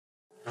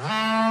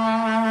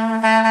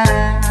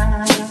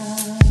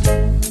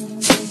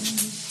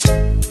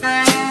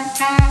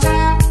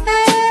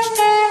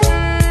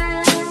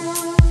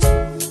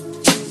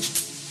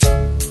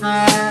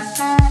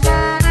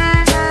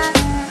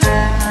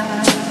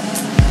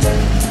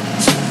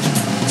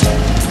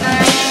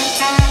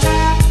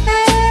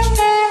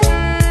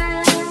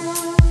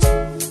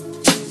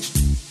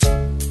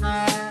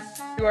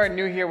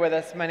here with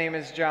us. My name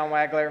is John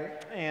Wagler,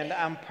 and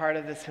I'm part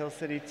of this Hill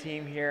City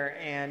team here,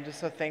 and just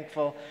so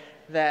thankful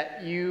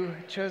that you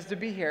chose to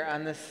be here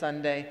on this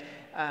Sunday.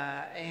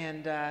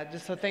 And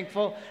just so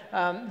thankful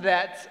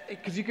that,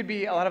 because you could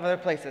be a lot of other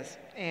places,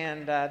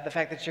 and the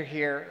fact that you're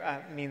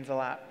here means a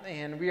lot.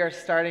 And we are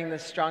starting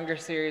this Stronger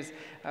series,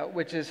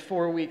 which is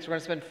 4 weeks. We're going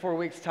to spend 4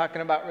 weeks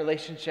talking about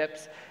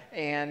relationships,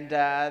 and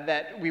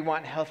that we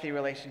want healthy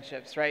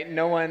relationships, right? How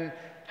many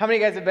of you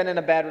guys have been in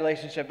a bad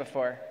relationship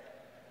before?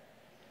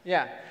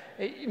 Yeah.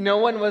 No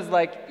one was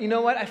like, you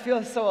know what, I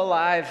feel so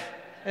alive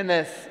in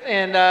this.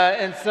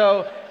 And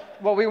so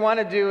what we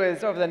want to do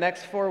is over the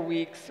next 4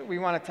 weeks, we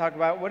want to talk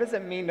about what does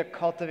it mean to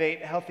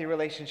cultivate healthy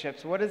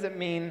relationships? What does it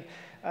mean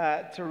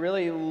to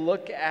really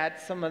look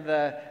at some of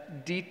the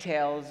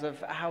details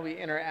of how we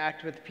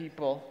interact with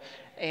people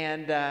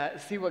and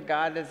see what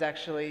God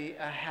actually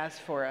has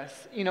for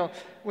us? You know,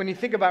 when you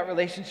think about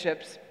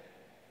relationships,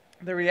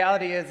 the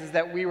reality is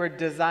that we were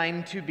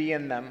designed to be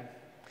in them.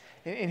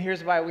 And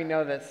here's why we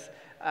know this.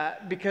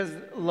 Because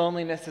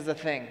loneliness is a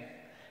thing,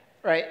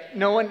 right?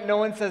 No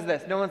one says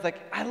this. No one's like,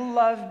 I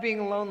love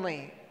being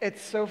lonely.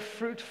 It's so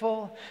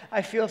fruitful.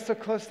 I feel so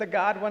close to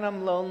God when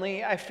I'm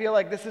lonely. I feel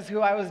like this is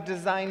who I was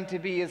designed to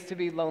be, is to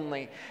be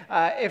lonely.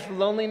 If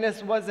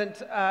loneliness wasn't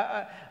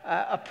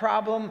a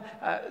problem,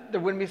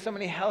 there wouldn't be so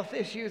many health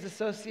issues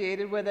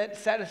associated with it,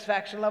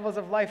 satisfaction levels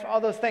of life,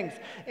 all those things.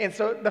 And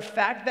so the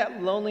fact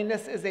that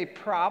loneliness is a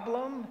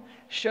problem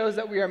shows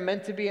that we are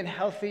meant to be in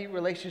healthy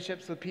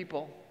relationships with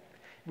people.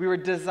 We were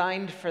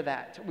designed for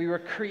that. We were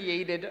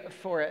created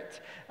for it.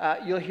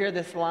 You'll hear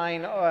this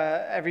line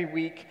every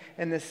week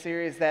in this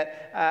series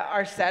that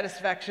our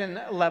satisfaction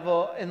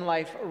level in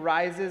life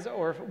rises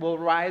or will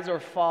rise or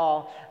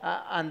fall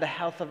on the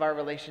health of our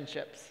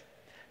relationships.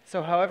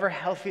 So however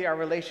healthy our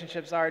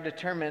relationships are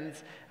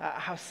determines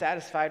how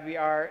satisfied we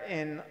are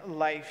in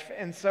life.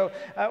 And so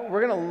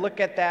we're going to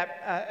look at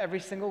that every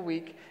single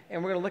week,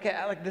 and we're going to look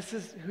at like this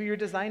is who you're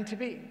designed to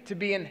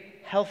be in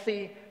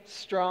healthy,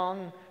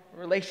 strong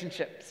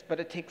relationships,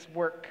 but it takes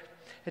work.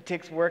 It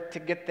takes work to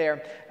get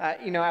there.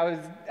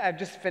 I've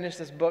just finished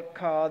this book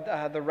called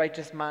The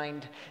Righteous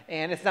Mind,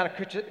 and it's not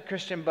a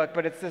Christian book,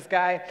 but it's this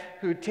guy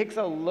who takes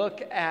a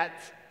look at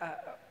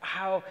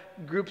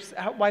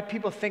why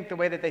people think the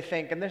way that they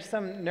think. And there's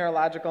some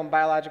neurological and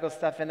biological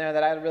stuff in there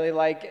that I really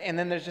like. And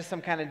then there's just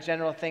some kind of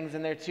general things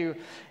in there too.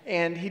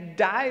 And he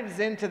dives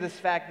into this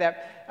fact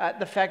that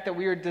the fact that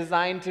we were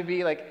designed to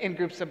be like in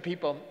groups of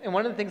people. And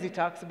one of the things he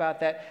talks about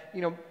that,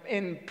 you know,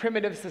 in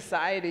primitive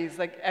societies,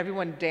 like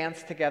everyone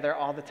danced together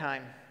all the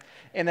time.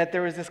 And that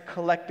there was this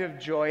collective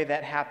joy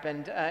that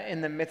happened in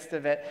the midst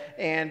of it.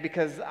 And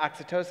because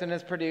oxytocin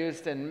is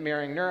produced and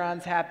mirroring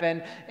neurons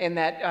happen, and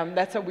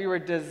that's what we were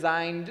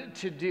designed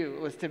to do,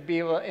 was to be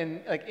able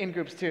in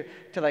groups to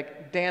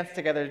dance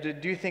together, to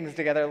do things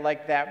together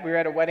like that. We were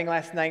at a wedding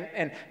last night,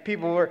 and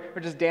people were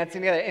just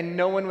dancing together, and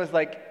no one was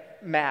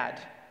like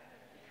mad.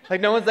 Like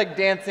no one's like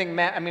dancing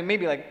mad. I mean,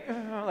 maybe but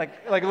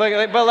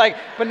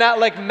not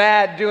like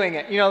mad doing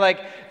it. You know, like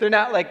they're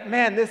not like,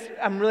 man,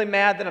 I'm really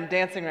mad that I'm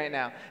dancing right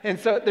now. And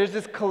so there's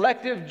this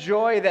collective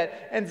joy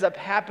that ends up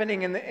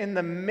happening in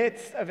the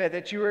midst of it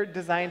that you were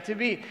designed to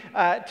be.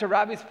 To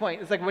Robbie's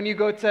point, it's like when you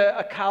go to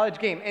a college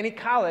game, any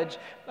college,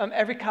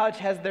 every college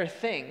has their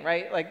thing,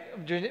 right?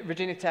 Like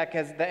Virginia Tech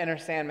has the Enter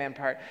Sandman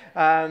part.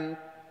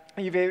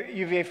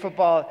 UVA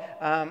football,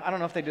 I don't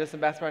know if they do this in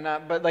basketball or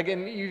not, but like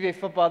in UVA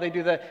football, they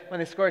do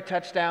when they score a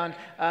touchdown,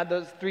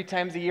 those 3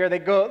 times a year, they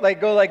go like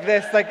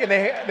this, and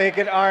they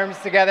get arms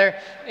together,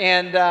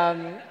 and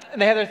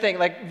they have their thing.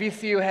 Like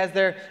VCU has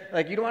their,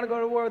 like, you don't want to go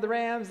to war with the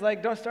Rams,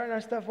 like don't start our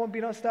stuff, won't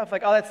be no stuff,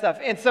 like all that stuff.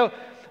 And so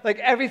like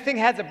everything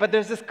has it, but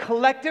there's this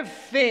collective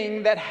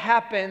thing that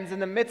happens in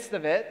the midst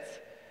of it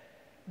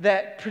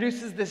that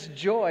produces this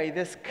joy,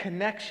 this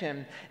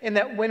connection, and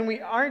that when we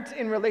aren't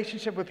in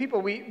relationship with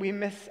people, we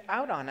miss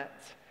out on it.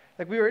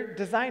 Like we were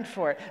designed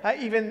for it.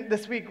 Even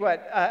this week,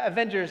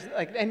 Avengers,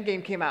 like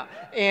Endgame came out,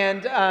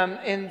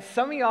 and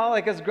some of y'all,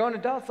 like as grown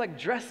adults, like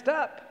dressed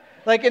up,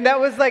 like, and that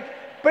was like,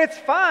 but it's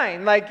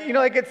fine, like, you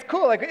know, like it's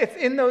cool, like it's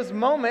in those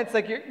moments,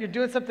 like you're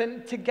doing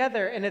something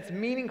together, and it's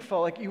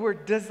meaningful, like you were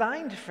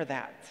designed for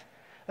that.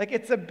 Like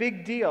it's a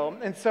big deal.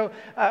 And so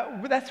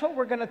that's what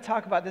we're going to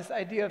talk about, this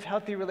idea of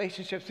healthy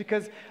relationships,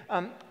 because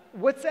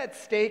what's at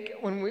stake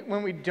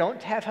when we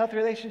don't have healthy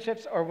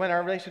relationships or when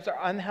our relationships are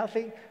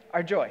unhealthy?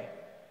 Our joy.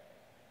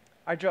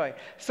 Our joy.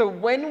 So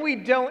when we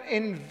don't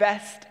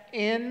invest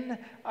in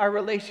our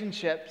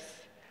relationships,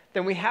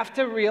 then we have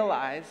to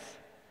realize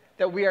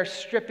that we are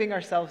stripping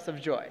ourselves of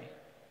joy.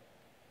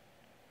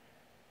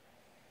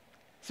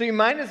 So you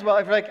might as well,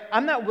 if you're like,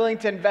 I'm not willing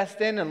to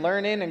invest in and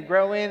learn in and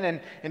grow in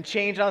and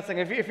change all this thing.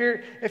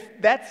 If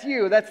that's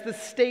you, that's the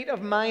state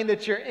of mind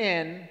that you're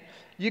in,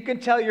 you can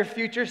tell your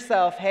future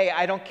self, hey,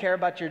 I don't care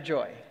about your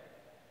joy.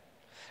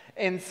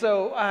 And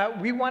so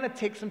we want to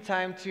take some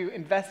time to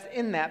invest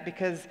in that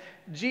because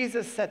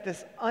Jesus set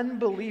this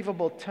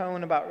unbelievable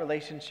tone about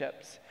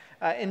relationships.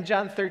 In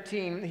John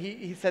 13,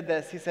 he said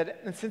this. He said,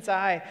 "And since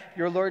I,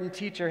 your Lord and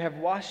teacher, have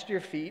washed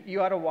your feet,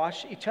 you ought to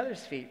wash each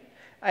other's feet.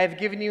 I have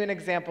given you an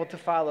example to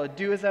follow.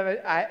 Do as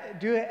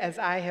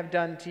I have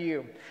done to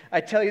you.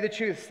 I tell you the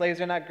truth, slaves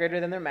are not greater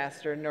than their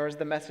master, nor is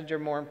the messenger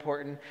more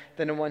important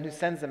than the one who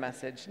sends the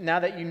message. Now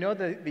that you know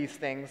these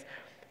things,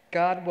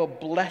 God will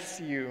bless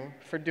you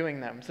for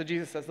doing them. So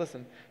Jesus says,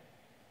 listen,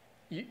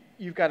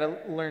 you've got to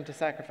learn to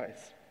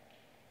sacrifice.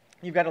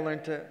 You've got to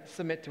learn to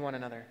submit to one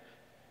another,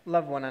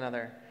 love one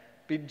another,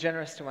 be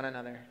generous to one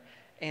another,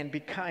 and be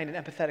kind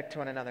and empathetic to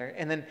one another.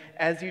 And then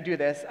as you do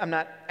this, I'm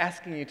not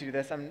asking you to do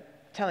this, I'm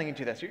telling you to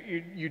do this.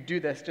 You do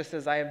this just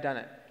as I have done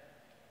it.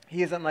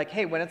 He isn't like,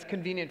 hey, when it's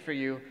convenient for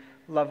you,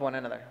 love one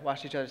another,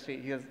 wash each other's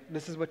feet. He goes,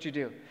 this is what you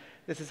do.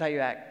 This is how you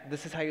act.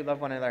 This is how you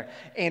love one another.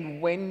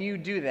 And when you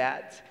do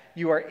that,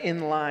 you are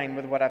in line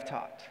with what I've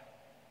taught.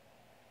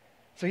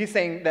 So he's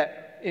saying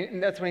that,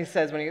 that's when he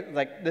says, when he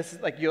like, this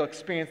is like, you'll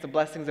experience the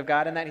blessings of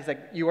God in that. He's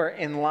like, you are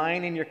in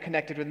line and you're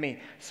connected with me.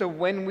 So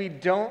when we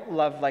don't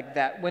love like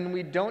that, when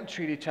we don't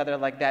treat each other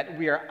like that,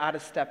 we are out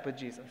of step with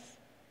Jesus.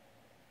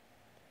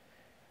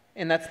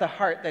 And that's the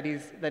heart that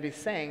he's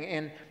saying.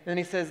 And then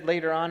he says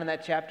later on in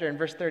that chapter, in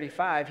verse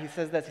 35, he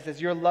says this. He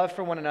says, your love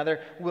for one another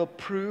will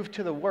prove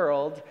to the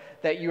world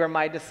that you are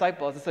my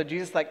disciples. And so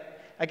Jesus, like,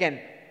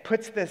 again,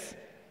 puts this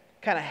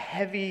kind of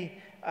heavy,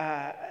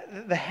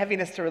 the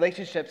heaviness to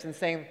relationships and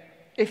saying,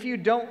 if you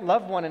don't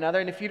love one another,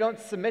 and if you don't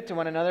submit to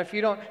one another, if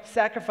you don't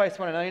sacrifice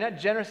one another, you're not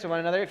generous to one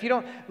another, if you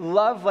don't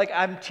love like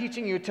I'm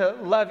teaching you to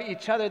love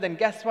each other, then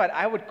guess what?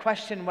 I would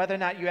question whether or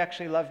not you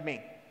actually love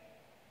me.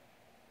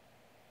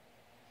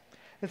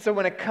 And so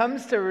when it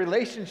comes to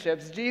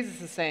relationships,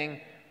 Jesus is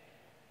saying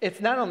it's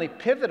not only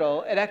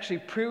pivotal, it actually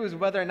proves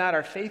whether or not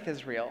our faith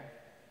is real.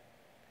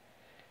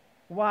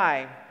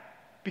 Why?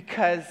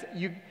 Because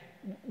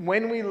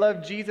when we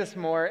love Jesus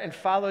more and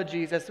follow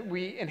Jesus,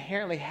 we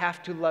inherently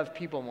have to love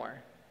people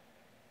more.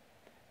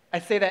 I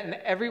say that in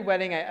every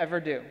wedding I ever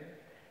do,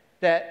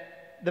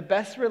 that the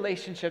best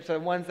relationships are the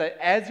ones that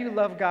as you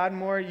love God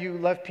more, you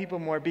love people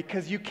more,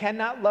 because you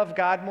cannot love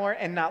God more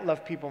and not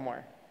love people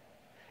more.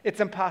 It's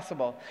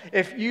impossible.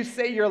 If you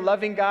say you're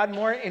loving God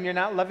more and you're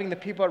not loving the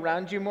people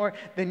around you more,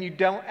 then you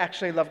don't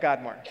actually love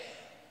God more.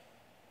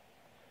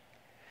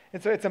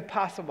 And so it's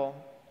impossible.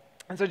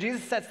 And so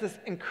Jesus sets this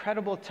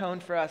incredible tone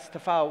for us to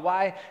follow.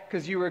 Why?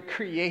 Because you were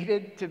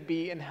created to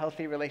be in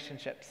healthy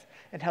relationships,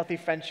 and healthy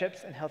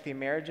friendships, and healthy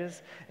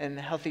marriages, and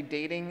healthy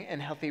dating, and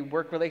healthy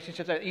work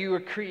relationships. You were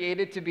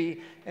created to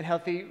be in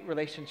healthy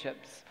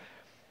relationships.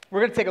 We're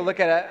going to take a look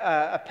at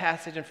a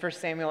passage in 1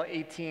 Samuel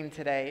 18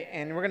 today,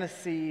 and we're going to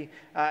see,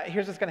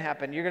 here's what's going to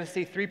happen. You're going to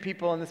see three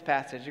people in this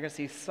passage. You're going to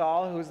see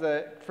Saul, who's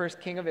the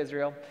first king of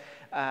Israel.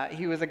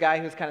 He was a guy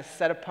who was kind of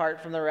set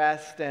apart from the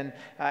rest, and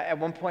at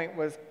one point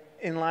was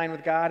in line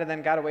with God and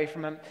then got away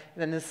from him.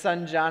 And then his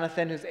son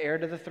Jonathan, who's heir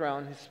to the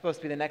throne, who's supposed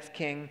to be the next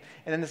king.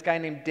 And then this guy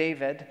named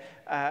David,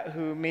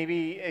 who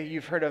maybe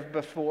you've heard of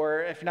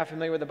before. If you're not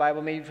familiar with the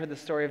Bible, maybe you've heard the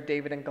story of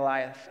David and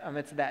Goliath.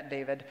 It's that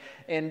David.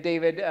 And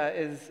David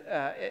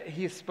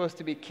he's supposed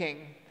to be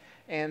king.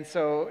 And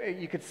so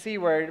you could see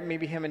where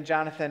maybe him and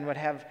Jonathan would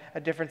have a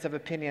difference of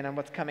opinion on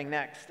what's coming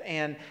next.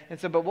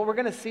 But what we're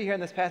going to see here in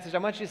this passage, I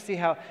want you to see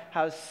how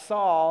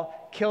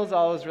Saul kills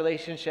all his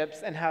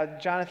relationships and how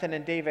Jonathan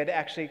and David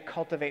actually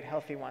cultivate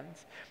healthy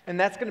ones. And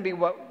that's going to be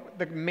what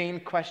the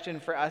main question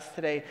for us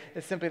today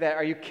is, simply that: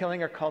 are you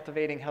killing or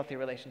cultivating healthy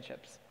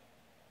relationships?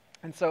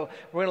 And so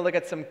we're going to look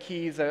at some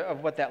keys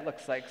of what that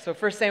looks like. So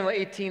 1 Samuel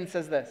 18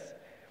 says this.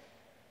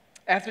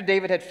 After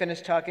David had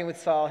finished talking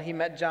with Saul, he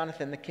met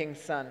Jonathan, the king's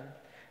son.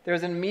 There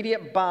was an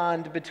immediate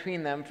bond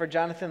between them, for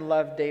Jonathan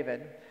loved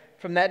David.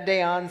 From that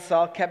day on,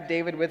 Saul kept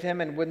David with him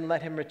and wouldn't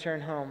let him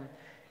return home.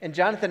 And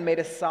Jonathan made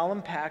a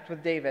solemn pact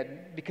with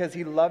David because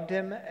he loved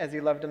him as he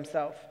loved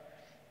himself.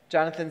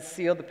 Jonathan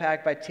sealed the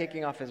pact by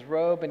taking off his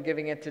robe and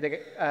giving it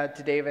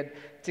to David,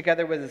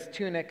 together with his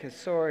tunic, his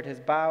sword, his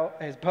bow,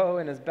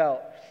 and his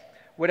belt.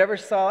 Whatever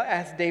Saul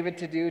asked David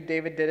to do,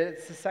 David did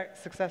it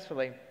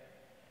successfully.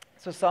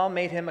 So Saul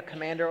made him a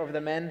commander over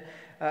the men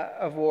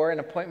of war, an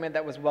appointment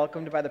that was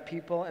welcomed by the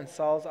people and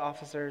Saul's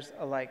officers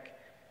alike.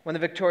 When the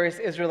victorious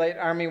Israelite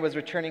army was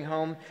returning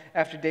home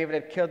after David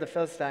had killed the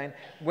Philistine,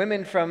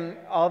 women from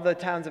all the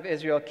towns of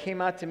Israel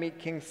came out to meet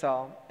King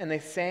Saul, and they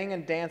sang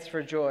and danced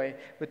for joy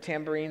with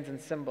tambourines and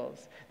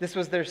cymbals. This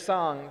was their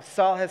song: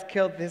 Saul has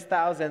killed his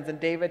thousands and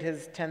David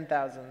his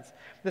 10,000s.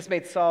 This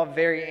made Saul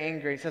very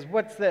angry. He says,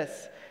 "What's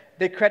this?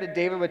 They credit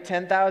David with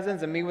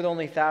 10,000s and me with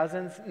only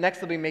thousands? Next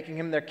they'll be making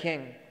him their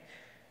king."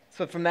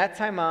 So from that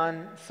time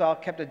on, Saul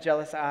kept a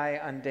jealous eye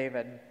on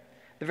David.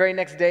 The very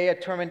next day, a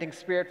tormenting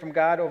spirit from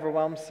God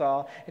overwhelmed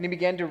Saul, and he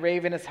began to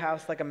rave in his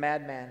house like a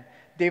madman.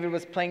 David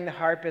was playing the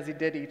harp as he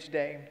did each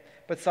day.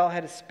 But Saul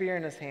had a spear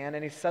in his hand,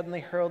 and he suddenly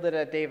hurled it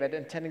at David,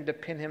 intending to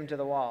pin him to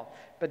the wall.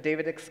 But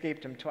David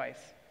escaped him twice.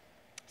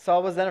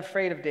 Saul was then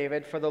afraid of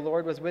David, for the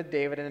Lord was with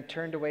David and had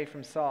turned away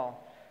from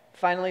Saul.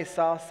 Finally,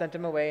 Saul sent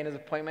him away in his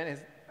appointment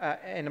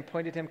and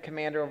appointed him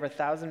commander over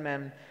 1,000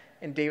 men,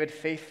 and David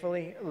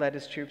faithfully led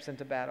his troops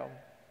into battle.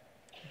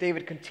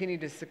 David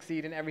continued to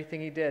succeed in everything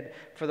he did,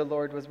 for the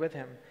Lord was with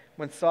him.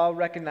 When Saul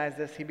recognized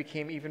this, he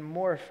became even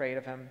more afraid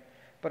of him.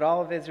 But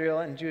all of Israel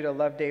and Judah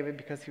loved David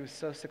because he was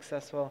so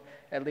successful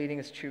at leading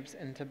his troops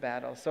into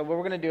battle. So what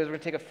we're going to do is we're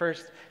going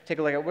to take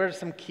a look at what are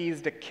some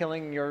keys to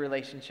killing your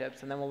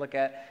relationships, and then we'll look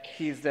at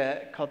keys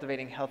to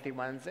cultivating healthy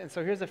ones. And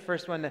so here's the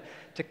first one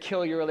to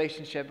kill your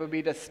relationship would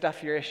be to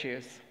stuff your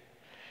issues,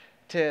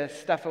 to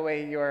stuff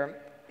away your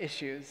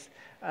issues.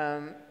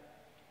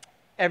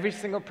 Every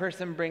single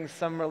person brings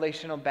some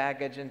relational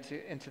baggage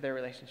into their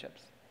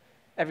relationships.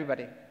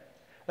 Everybody.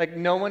 Like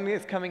no one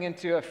is coming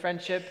into a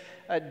friendship,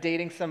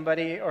 dating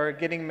somebody, or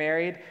getting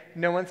married.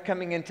 No one's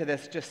coming into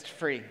this just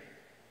free.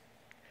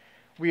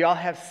 We all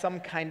have some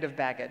kind of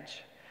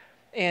baggage.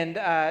 And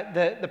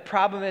the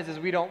problem is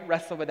we don't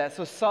wrestle with that.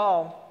 So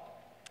Saul,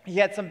 he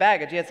had some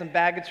baggage. He had some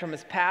baggage from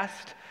his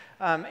past.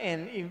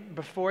 And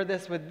before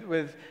this,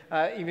 with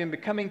even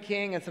becoming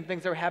king and some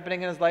things that were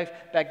happening in his life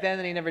back then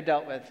that he never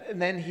dealt with.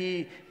 And then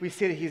we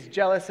see that he's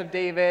jealous of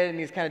David, and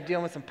he's kind of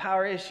dealing with some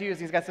power issues.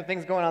 He's got some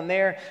things going on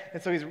there.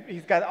 And so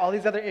he's got all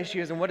these other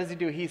issues, and what does he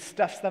do? He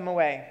stuffs them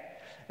away.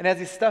 And as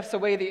he stuffs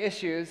away the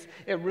issues,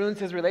 it ruins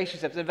his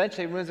relationships.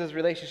 Eventually, it ruins his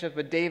relationship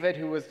with David,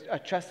 who was a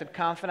trusted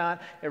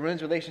confidant. It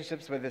ruins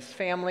relationships with his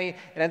family.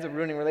 It ends up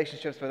ruining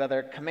relationships with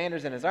other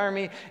commanders in his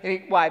army.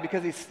 And why?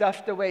 Because he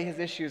stuffed away his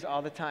issues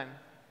all the time.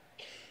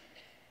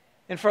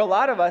 And for a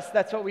lot of us,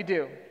 that's what we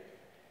do.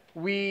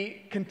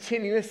 We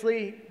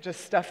continuously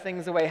just stuff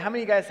things away. How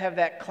many of you guys have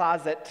that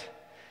closet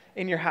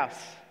in your house?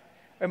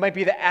 Or it might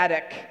be the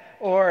attic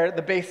or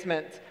the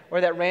basement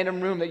or that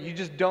random room that you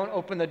just don't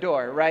open the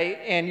door, right?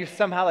 And you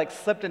somehow like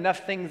slipped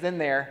enough things in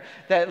there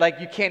that like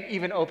you can't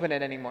even open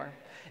it anymore.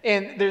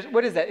 And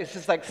what is that? It's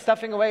just like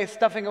stuffing away,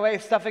 stuffing away,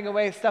 stuffing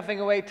away, stuffing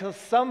away till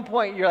some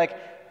point you're like,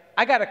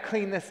 I got to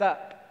clean this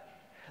up.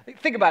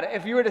 Think about it.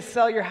 If you were to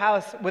sell your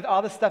house with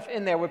all the stuff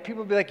in there, would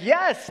people be like,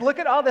 yes, look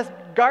at all this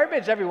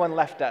garbage everyone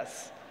left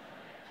us?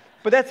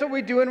 But that's what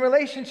we do in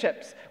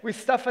relationships. We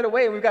stuff it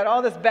away. We've got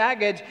all this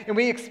baggage, and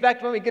we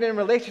expect when we get in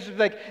relationships,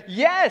 like,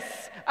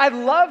 yes, I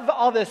love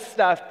all this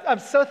stuff. I'm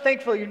so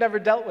thankful you've never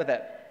dealt with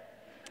it.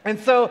 And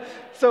so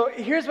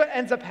here's what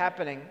ends up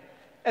happening.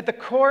 At the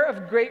core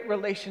of great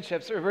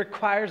relationships, it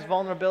requires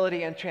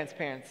vulnerability and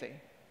transparency.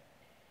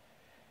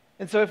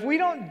 And so if we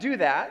don't do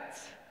that,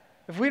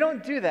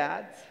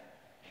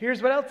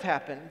 here's what else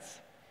happens.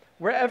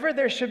 Wherever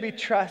there should be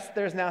trust,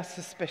 there's now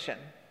suspicion.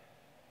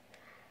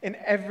 In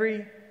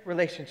every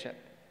relationship.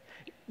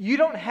 You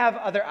don't have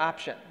other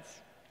options.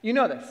 You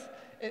know this.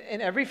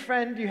 In every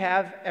friend you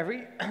have,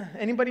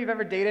 anybody you've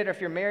ever dated, or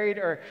if you're married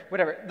or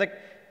whatever, like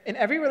in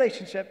every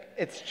relationship,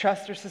 it's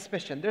trust or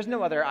suspicion. There's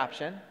no other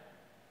option.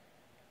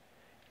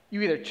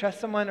 You either trust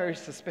someone or you're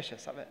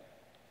suspicious of it.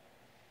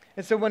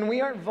 And so when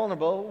we aren't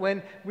vulnerable,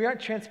 when we aren't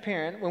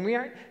transparent, when we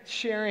aren't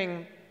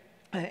sharing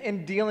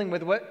and dealing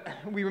with what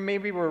we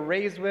maybe were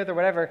raised with or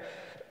whatever,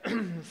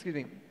 excuse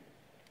me,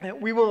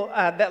 we will,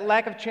 that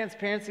lack of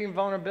transparency and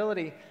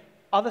vulnerability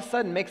all of a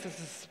sudden makes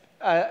us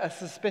a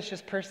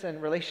suspicious person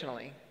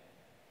relationally.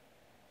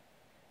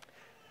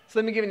 So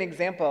let me give you an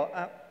example.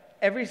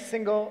 Every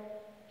single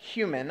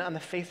human on the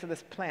face of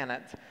this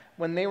planet,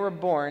 when they were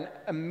born,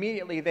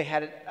 immediately they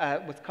had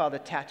what's called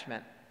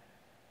attachment.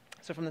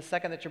 So from the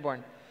second that you're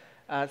born,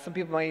 some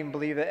people might even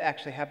believe it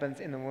actually happens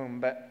in the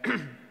womb, but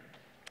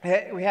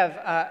we have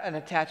an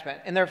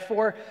attachment. And there are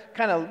four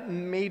kind of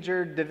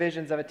major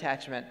divisions of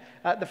attachment.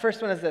 The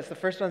first one is this. The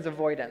first one is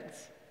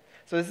avoidance.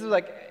 So this is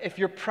like if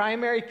your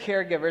primary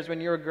caregivers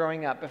when you were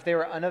growing up, if they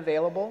were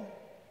unavailable.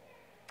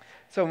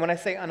 So when I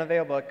say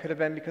unavailable, it could have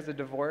been because of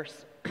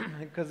divorce,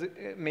 because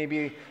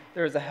maybe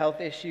there was a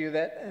health issue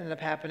that ended up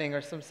happening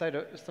or some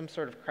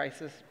sort of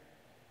crisis,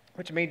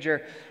 which made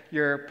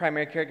your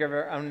primary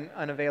caregiver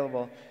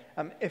unavailable.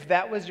 If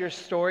that was your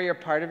story or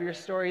part of your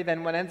story,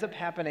 then what ends up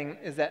happening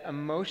is that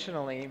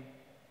emotionally,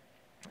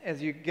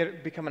 as you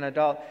become an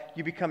adult,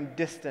 you become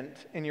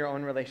distant in your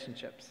own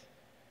relationships.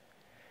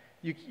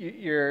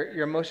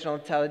 Your emotional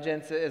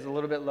intelligence is a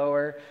little bit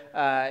lower.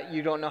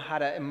 You don't know how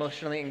to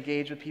emotionally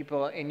engage with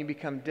people, and you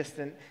become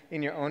distant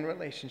in your own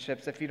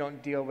relationships if you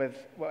don't deal with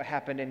what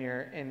happened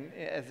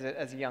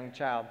as a young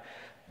child.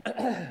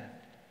 Man,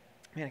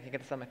 I can't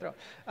get this out of my throat.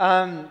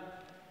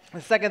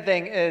 The second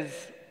thing is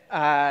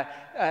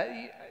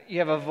you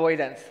have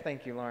avoidance.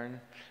 Thank you, Lauren.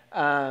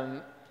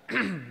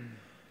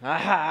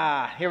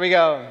 Here we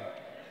go.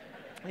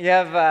 You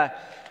have,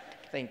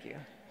 thank you.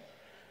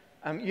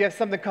 You have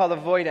something called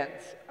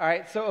avoidance. All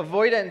right, so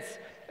avoidance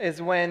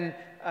is when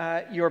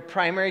your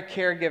primary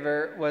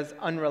caregiver was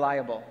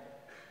unreliable.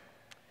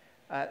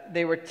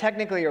 They were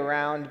technically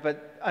around,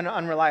 but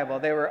unreliable.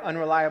 They were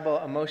unreliable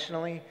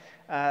emotionally.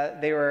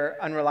 They were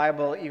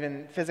unreliable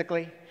even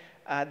physically.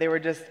 They were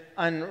just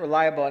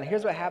unreliable. And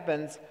here's what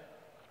happens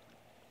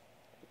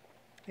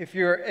if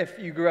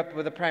you grew up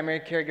with a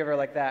primary caregiver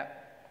like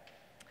that.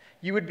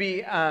 You would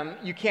be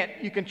you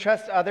can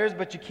trust others,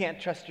 but you can't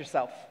trust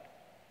yourself.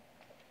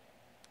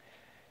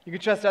 You can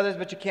trust others,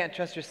 but you can't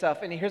trust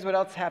yourself. And here's what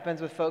else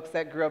happens with folks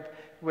that grew up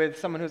with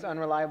someone who's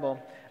unreliable.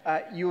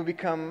 You will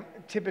become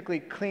typically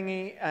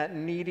clingy,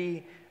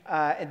 needy,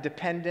 and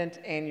dependent,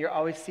 and you're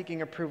always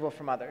seeking approval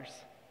from others.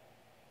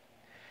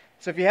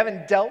 So if you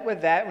haven't dealt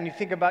with that, when you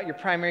think about your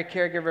primary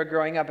caregiver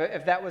growing up,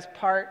 if that was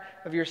part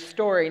of your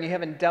story and you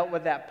haven't dealt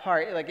with that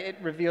part, like it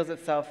reveals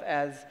itself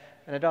as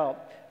an adult.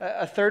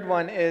 A third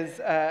one is,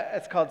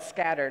 it's called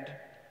scattered.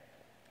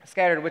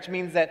 Scattered, which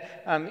means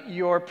that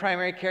your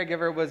primary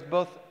caregiver was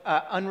both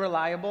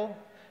unreliable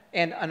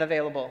and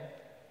unavailable.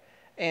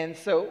 And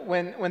so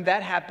when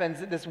that happens,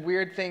 this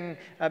weird thing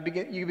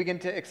you begin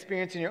to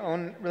experience in your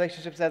own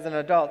relationships as an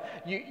adult.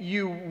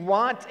 You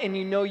want and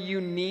you know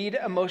you need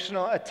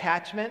emotional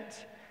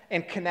attachment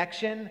and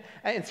connection,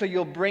 and so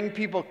you'll bring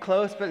people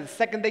close, but the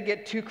second they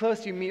get too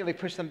close, you immediately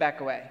push them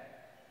back away.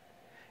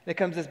 It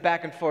comes this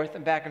back and forth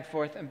and back and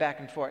forth and back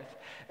and forth.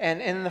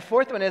 And the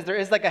fourth one is there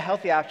is like a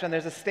healthy option,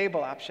 there's a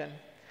stable option.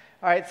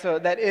 All right, so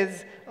that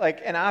is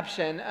like an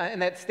option,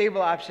 and that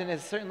stable option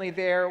is certainly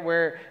there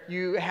where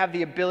you have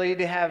the ability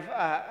to have,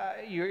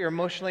 you're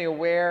emotionally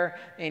aware,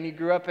 and you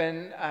grew up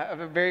in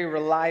a very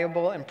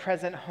reliable and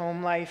present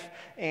home life,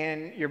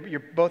 and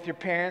both your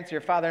parents, your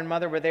father and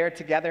mother were there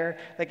together,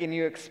 like, and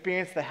you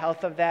experience the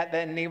health of that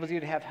enables you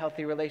to have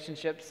healthy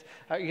relationships.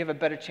 You have a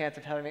better chance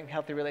of having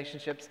healthy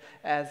relationships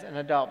as an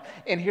adult.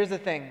 And here's the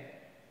thing,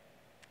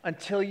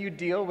 until you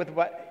deal with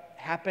what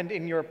happened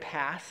in your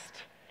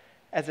past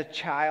as a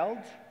child,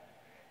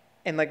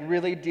 and like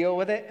really deal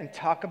with it and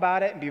talk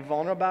about it and be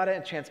vulnerable about it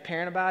and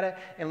transparent about it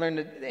and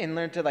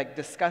learn to like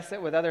discuss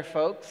it with other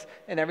folks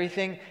and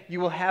everything,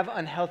 you will have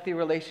unhealthy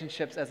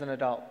relationships as an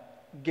adult,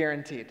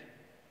 guaranteed.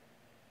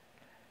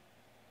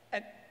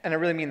 And I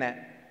really mean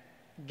that,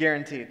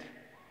 guaranteed.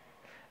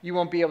 You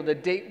won't be able to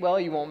date well,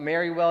 you won't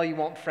marry well, you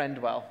won't friend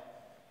well.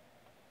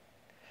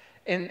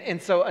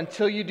 And so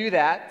until you do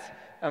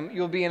that,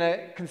 you'll be in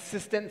a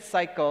consistent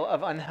cycle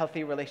of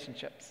unhealthy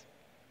relationships.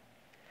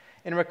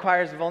 And it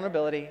requires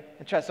vulnerability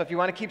and trust. So if you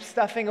want to keep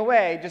stuffing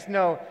away, just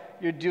know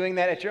you're doing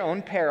that at your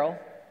own peril,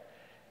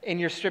 and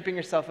you're stripping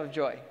yourself of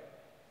joy,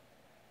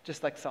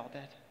 just like Saul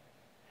did.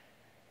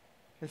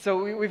 And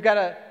so we've got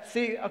to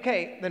see,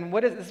 okay, then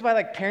this is why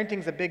like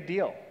parenting's a big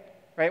deal,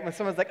 right? When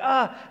someone's like,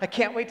 I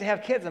can't wait to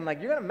have kids, I'm like,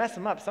 you're going to mess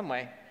them up some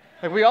way.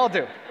 Like we all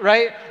do,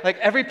 right? Like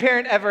every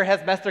parent ever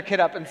has messed their kid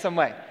up in some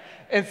way.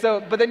 And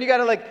so, but then you got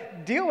to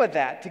like deal with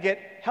that to get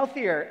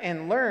healthier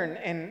and learn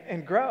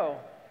and grow.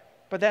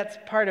 But that's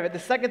part of it. The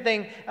second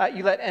thing,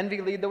 you let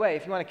envy lead the way.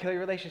 If you want to kill your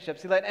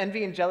relationships, you let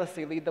envy and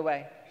jealousy lead the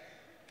way.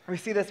 We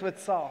see this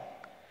with Saul.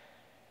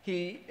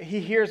 He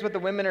hears what the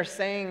women are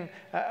saying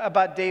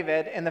about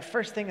David, and the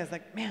first thing is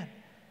like, man,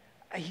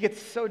 he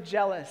gets so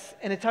jealous.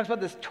 And it talks about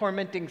this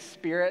tormenting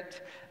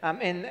spirit.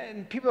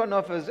 And people don't know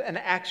if it was an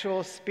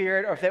actual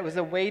spirit or if it was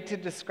a way to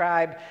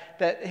describe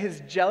that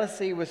his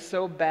jealousy was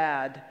so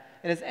bad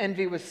and his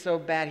envy was so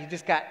bad, he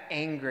just got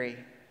angry.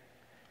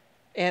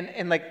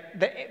 And like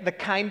the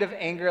kind of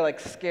anger, like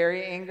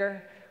scary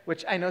anger,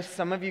 which I know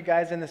some of you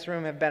guys in this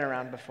room have been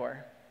around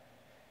before.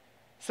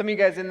 Some of you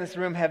guys in this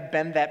room have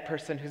been that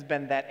person who's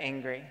been that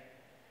angry.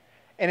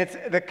 And it's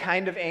the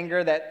kind of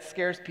anger that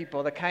scares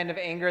people, the kind of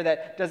anger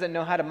that doesn't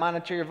know how to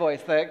monitor your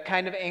voice, the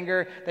kind of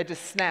anger that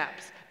just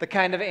snaps, the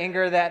kind of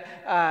anger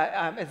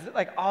that is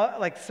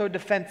like so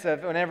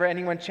defensive whenever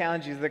anyone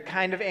challenges you, the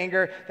kind of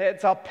anger that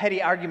it's all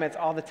petty arguments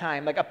all the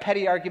time. Like a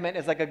petty argument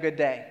is like a good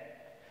day.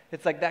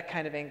 It's like that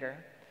kind of anger.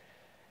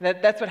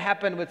 That's what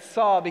happened with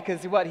Saul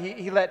because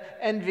he let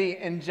envy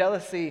and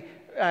jealousy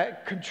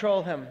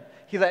control him.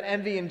 He let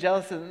envy and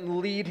jealousy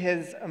lead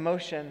his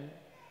emotion.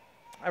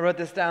 I wrote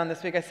this down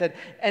this week. I said,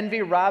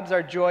 envy robs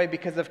our joy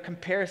because of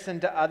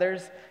comparison to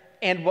others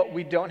and what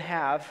we don't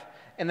have,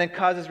 and then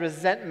causes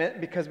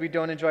resentment because we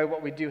don't enjoy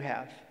what we do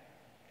have.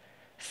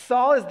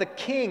 Saul is the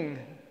king.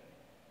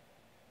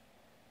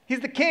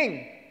 He's the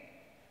king.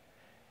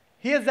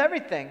 He has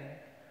everything.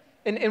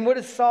 And what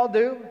does Saul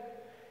do?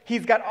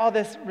 He's got all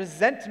this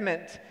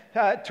resentment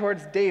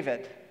towards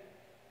David.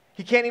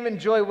 He can't even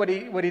enjoy what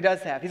he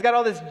does have. He's got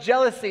all this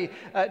jealousy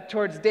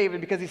towards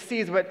David because he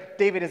sees what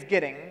David is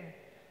getting.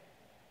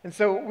 And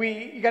so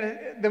we got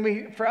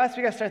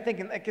to start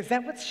thinking, like, is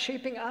that what's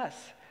shaping us?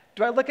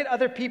 Do I look at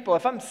other people?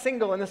 If I'm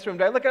single in this room,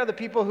 do I look at other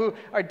people who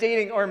are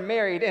dating or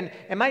married? And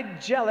am I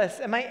jealous?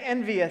 Am I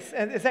envious?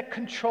 And is that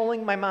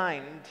controlling my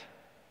mind?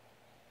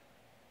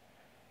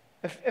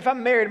 If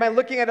I'm married, am I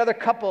looking at other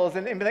couples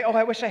and be like, oh,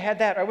 I wish I had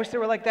that, or I wish they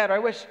were like that,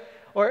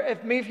 or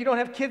if you don't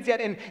have kids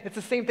yet, and it's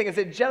the same thing. Is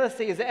it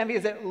jealousy? Is it envy?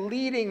 Is it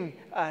leading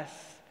us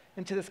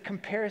into this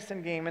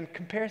comparison game? And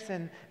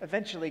comparison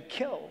eventually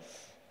kills.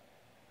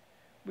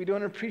 We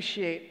don't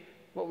appreciate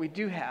what we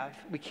do have.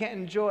 We can't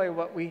enjoy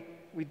what we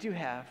do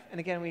have.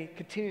 And again, we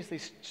continuously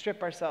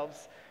strip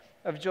ourselves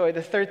of joy.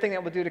 The third thing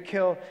that will do to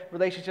kill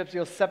relationships,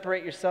 you'll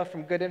separate yourself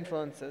from good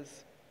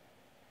influences.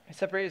 You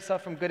separate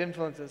yourself from good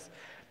influences.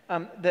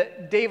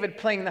 David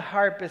playing the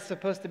harp is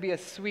supposed to be a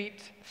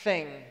sweet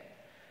thing.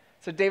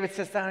 So David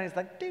sits down and he's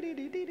like,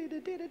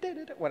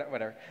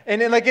 whatever.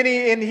 And then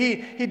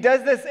he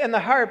does this in the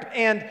harp,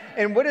 and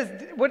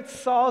what's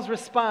Saul's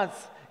response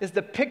is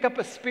to pick up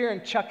a spear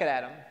and chuck it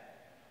at him.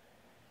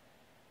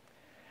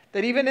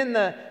 That even in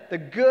the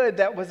good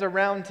that was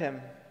around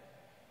him,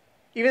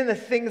 Even in the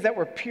things that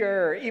were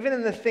pure, even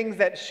in the things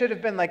that should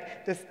have been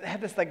like this,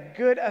 had this like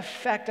good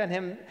effect on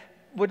him,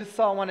 what did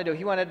Saul want to do?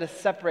 He wanted to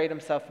separate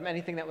himself from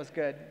anything that was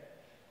good.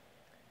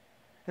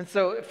 And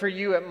so for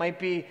you, it might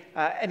be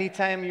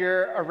anytime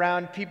you're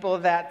around people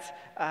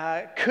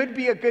that could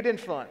be a good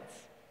influence.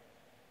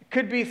 It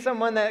could be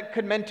someone that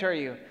could mentor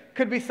you.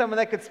 Could be someone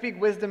that could speak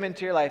wisdom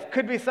into your life.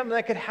 Could be someone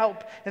that could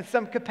help in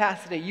some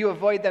capacity. You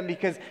avoid them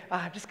because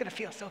I'm just going to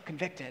feel so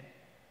convicted.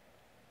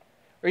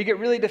 Or you get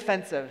really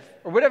defensive,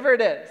 or whatever it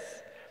is.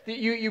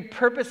 You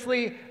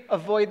purposely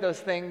avoid those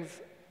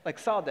things like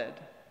Saul did.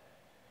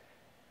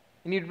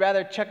 And you'd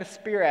rather chuck a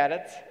spear at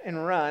it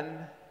and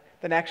run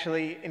than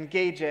actually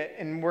engage it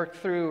and work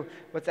through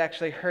what's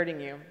actually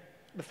hurting you.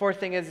 The fourth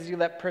thing is you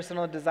let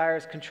personal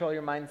desires control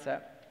your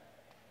mindset.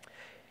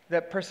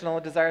 That personal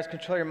desires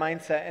control your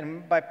mindset,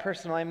 and by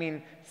personal I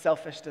mean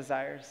selfish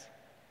desires.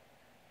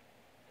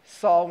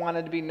 Saul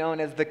wanted to be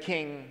known as the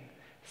king.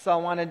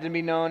 Saul wanted to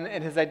be known,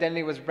 and his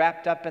identity was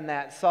wrapped up in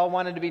that. Saul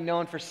wanted to be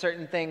known for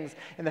certain things,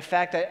 and the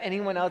fact that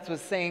anyone else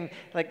was saying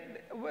like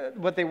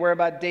what they were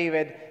about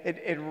David,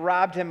 it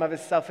robbed him of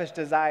his selfish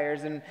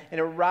desires, and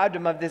it robbed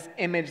him of this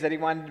image that he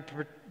wanted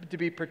to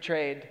be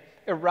portrayed.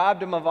 It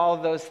robbed him of all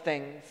of those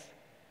things.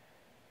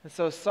 And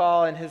so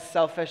Saul, in his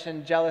selfish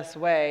and jealous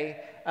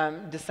way,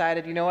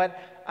 decided, you know what,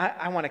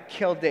 I want to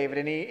kill David,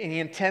 and he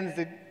intends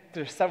to,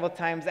 there's several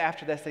times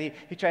after this that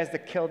he tries to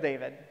kill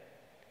David.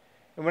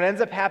 And what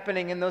ends up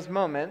happening in those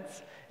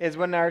moments is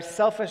when our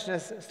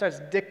selfishness starts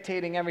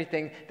dictating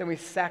everything, then we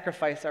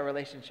sacrifice our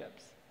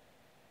relationships.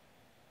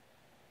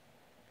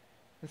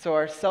 And so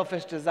our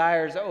selfish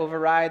desires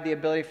override the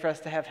ability for us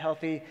to have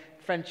healthy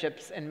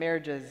friendships and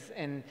marriages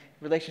and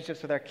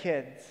relationships with our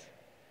kids.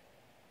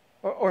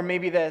 Or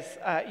maybe this,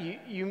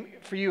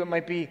 for you it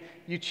might be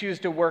you choose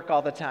to work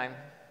all the time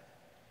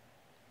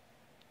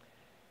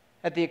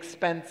at the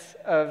expense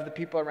of the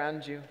people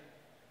around you.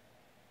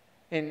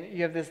 And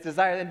you have this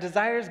desire, and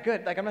desire is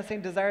good. Like, I'm not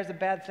saying desire is a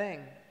bad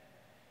thing,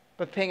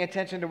 but paying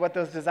attention to what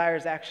those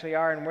desires actually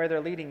are and where they're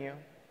leading you.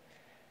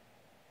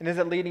 And is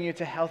it leading you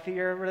to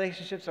healthier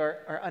relationships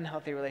or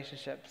unhealthy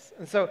relationships?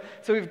 And so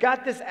we've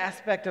got this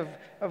aspect of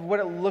what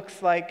it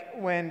looks like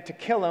when to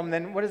kill them.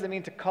 Then what does it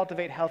mean to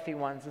cultivate healthy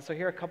ones? And so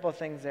here are a couple of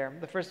things there.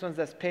 The first one is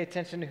this: pay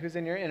attention to who's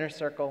in your inner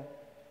circle.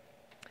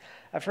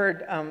 I've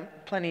heard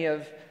plenty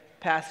of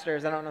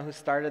pastors, I don't know who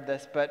started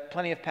this, but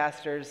plenty of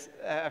pastors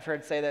I've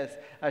heard say this: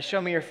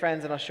 show me your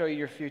friends and I'll show you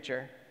your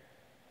future.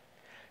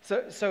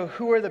 So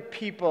who are the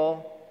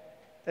people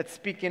that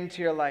speak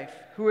into your life?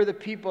 Who are the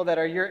people that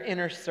are your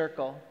inner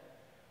circle?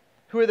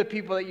 Who are the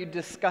people that you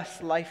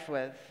discuss life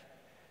with?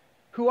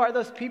 Who are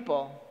those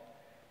people?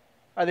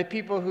 Are they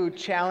people who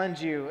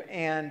challenge you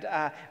and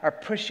are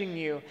pushing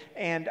you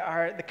and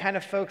are the kind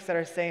of folks that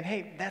are saying,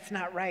 hey, that's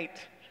not right,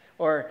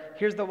 or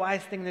here's the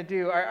wise thing to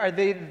do? Are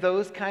they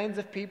those kinds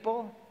of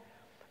people?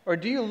 Or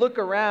do you look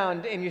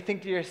around and you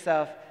think to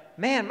yourself,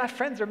 man, my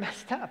friends are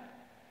messed up.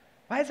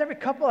 Why is every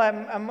couple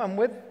I'm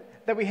with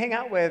that we hang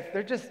out with,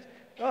 they're just,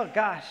 oh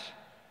gosh,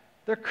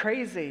 they're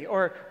crazy.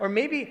 Or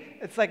maybe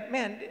it's like,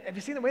 man, have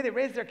you seen the way they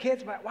raise their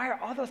kids? Why are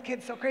all those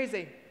kids so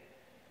crazy?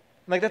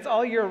 Like, that's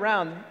all year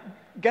round.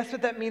 Guess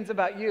what that means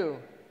about you?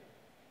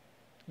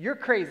 You're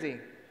crazy.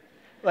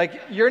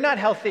 Like, you're not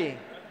healthy.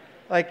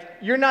 Like,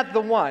 you're not the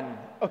one,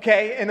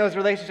 okay, in those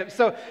relationships.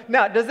 So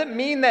now, does it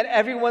mean that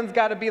everyone's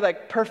got to be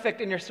like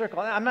perfect in your circle?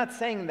 I'm not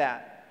saying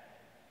that.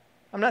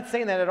 I'm not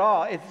saying that at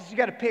all. It's you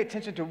got to pay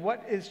attention to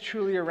what is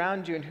truly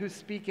around you and who's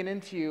speaking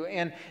into you,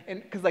 and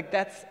because like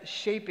that's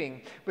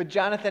shaping. With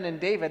Jonathan and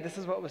David, this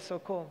is what was so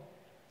cool.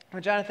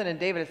 With Jonathan and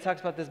David, it talks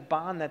about this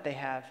bond that they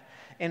have,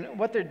 and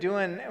what they're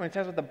doing when it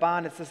talks about the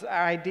bond, it's this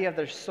idea of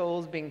their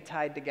souls being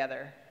tied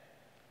together.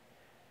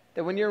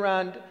 That when you're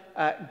around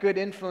good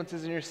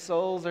influences and your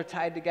souls are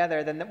tied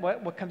together, then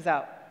what comes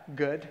out?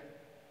 Good.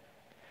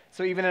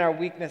 So even in our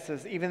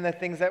weaknesses, even the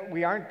things that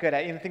we aren't good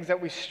at, even the things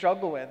that we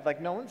struggle with, like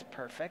no one's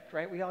perfect,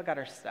 right? We all got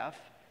our stuff.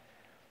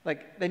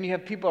 Like then you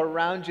have people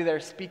around you that are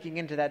speaking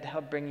into that to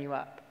help bring you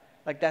up.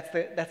 Like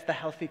that's the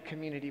healthy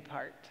community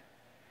part.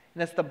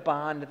 And that's the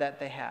bond that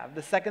they have.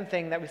 The second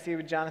thing that we see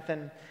with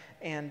Jonathan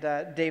and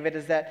David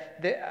is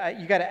that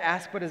you got to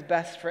ask what is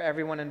best for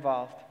everyone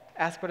involved.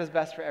 Ask what is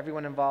best for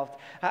everyone involved.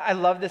 I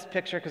love this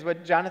picture because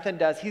what Jonathan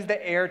does, he's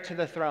the heir to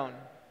the throne.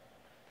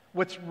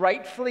 What's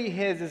rightfully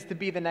his is to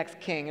be the next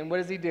king. And what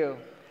does he do?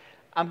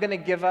 I'm going to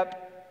give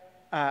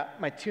up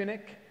my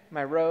tunic,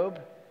 my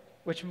robe,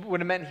 which would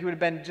have meant he would have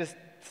been just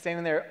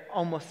standing there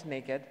almost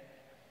naked.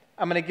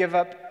 I'm going to give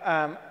up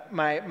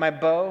my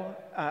bow,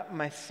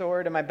 my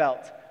sword, and my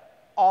belt.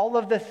 All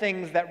of the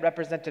things that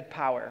represented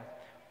power.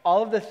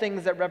 All of the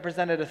things that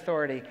represented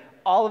authority.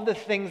 All of the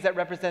things that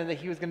represented that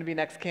he was going to be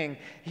next king.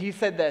 He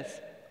said this: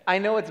 I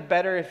know it's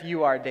better if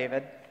you are,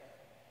 David.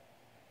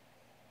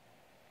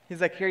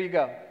 He's like, here you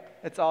go.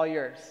 It's all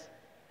yours.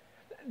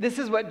 This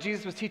is what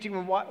Jesus was teaching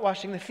when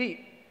washing the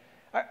feet.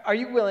 Are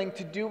you willing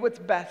to do what's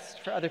best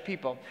for other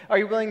people? Are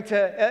you willing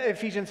to,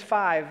 Ephesians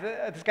 5,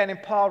 this guy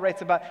named Paul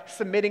writes about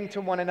submitting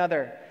to one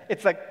another.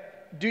 It's like,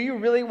 do you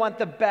really want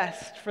the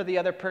best for the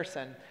other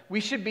person? We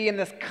should be in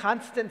this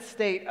constant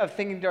state of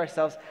thinking to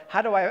ourselves,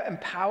 how do I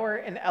empower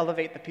and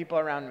elevate the people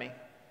around me?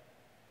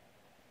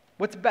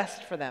 What's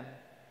best for them?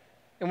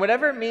 And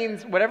whatever it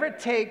means, whatever it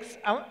takes,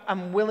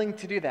 I'm willing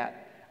to do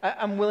that.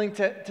 I'm willing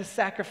to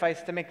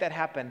sacrifice to make that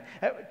happen,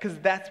 because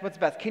that's what's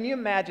best. Can you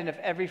imagine if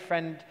every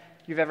friend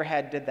you've ever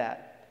had did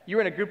that? You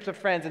were in a group of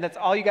friends, and that's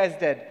all you guys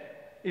did.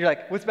 You're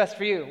like, what's best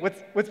for you?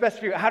 What's best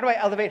for you? How do I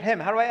elevate him?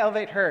 How do I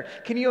elevate her?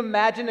 Can you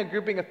imagine a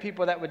grouping of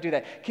people that would do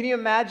that? Can you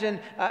imagine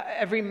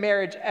every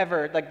marriage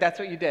ever, like that's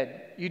what you did?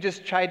 You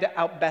just tried to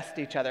outbest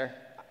each other.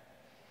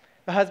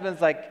 The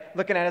husband's like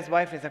looking at his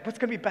wife, and he's like, what's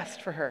going to be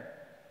best for her?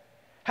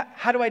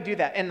 How do I do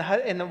that?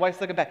 And the wife's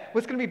looking back.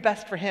 What's going to be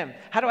best for him?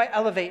 How do I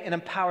elevate and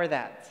empower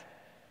that?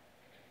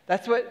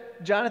 That's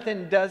what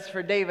Jonathan does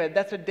for David.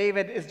 That's what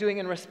David is doing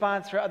in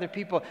response for other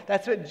people.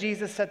 That's what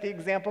Jesus set the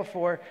example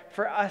for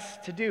us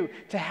to do,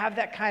 to have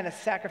that kind of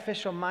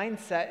sacrificial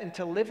mindset and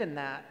to live in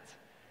that.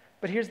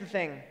 But here's the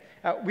thing.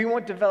 We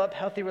won't develop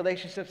healthy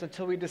relationships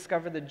until we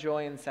discover the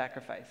joy in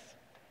sacrifice.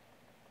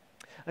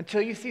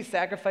 Until you see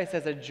sacrifice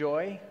as a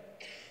joy,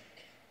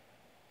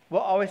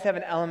 we'll always have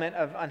an element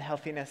of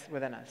unhealthiness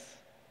within us.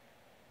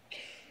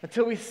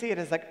 Until we see it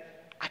as like,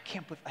 I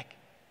can't believe, like,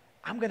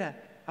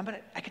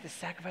 I get to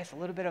sacrifice a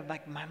little bit of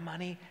like my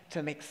money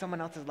to make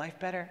someone else's life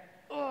better.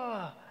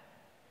 Oh,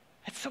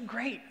 that's so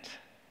great.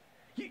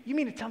 You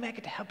mean to tell me I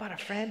get to help out a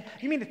friend?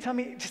 You mean to tell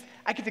me just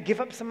I get to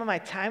give up some of my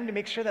time to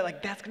make sure that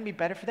like that's going to be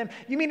better for them?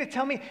 You mean to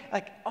tell me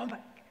like, oh my,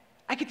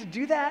 I get to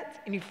do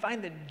that? And you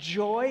find the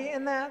joy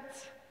in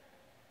that?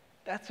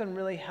 That's when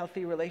really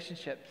healthy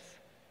relationships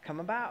come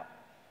about.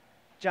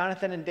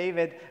 Jonathan and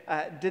David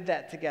did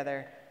that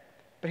together.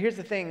 But here's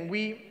the thing.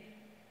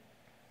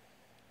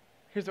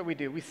 Here's what we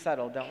do. We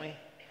settle, don't we?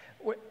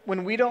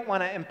 When we don't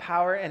want to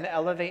empower and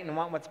elevate and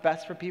want what's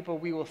best for people,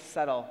 we will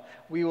settle.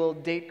 We will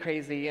date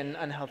crazy and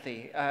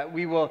unhealthy.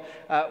 We will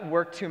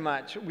work too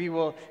much. We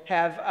will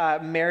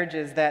have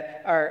marriages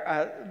that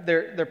are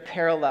they're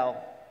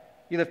parallel.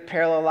 You live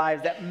parallel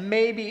lives that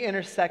maybe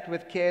intersect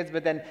with kids,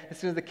 but then as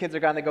soon as the kids are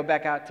gone, they go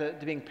back out to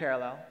being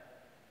parallel.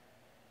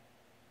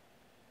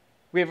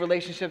 We have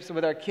relationships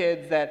with our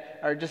kids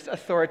that are just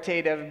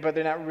authoritative, but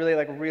they're not really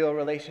like real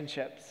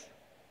relationships.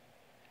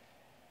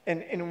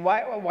 And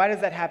why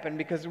does that happen?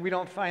 Because we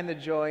don't find the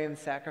joy in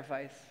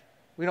sacrifice.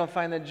 We don't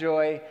find the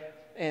joy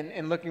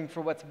in looking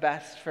for what's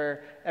best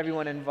for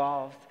everyone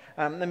involved.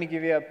 Let me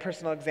give you a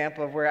personal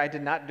example of where I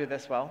did not do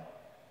this well.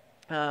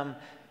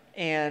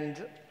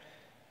 And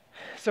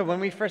so when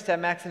we first had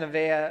Max and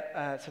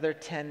Nevaeh, so they're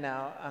 10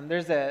 now,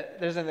 there's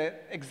an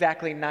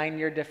exactly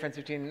 9-year difference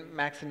between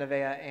Max and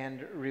Nevaeh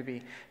and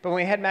Ruby. But when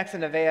we had Max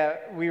and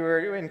Nevaeh, we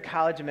were in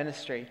college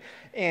ministry.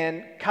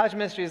 And college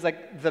ministry is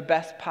like the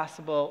best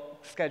possible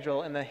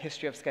schedule in the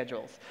history of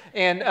schedules.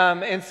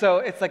 And so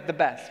it's like the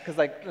best, because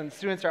like when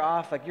students are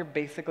off, like you're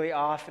basically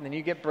off, and then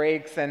you get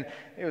breaks, and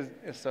it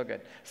was so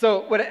good.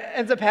 So what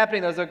ends up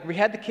happening though is like we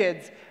had the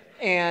kids,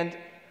 and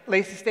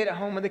Lacey stayed at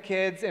home with the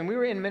kids, and we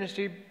were in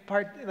ministry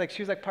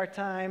she was like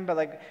part-time, but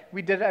like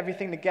we did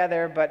everything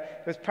together,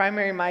 but it was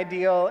primarily my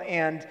deal,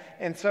 and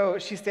so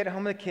she stayed at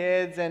home with the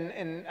kids,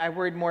 and I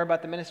worried more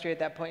about the ministry at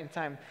that point in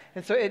time.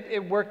 And so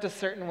it worked a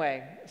certain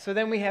way. So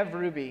then we have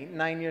Ruby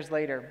 9 years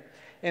later,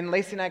 and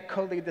Lacey and I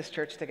co-lead this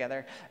church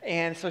together,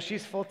 and so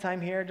she's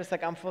full-time here, just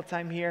like I'm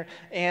full-time here,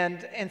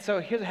 and so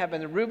here's what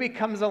happens. Ruby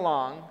comes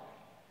along,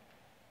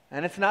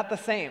 and it's not the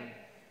same.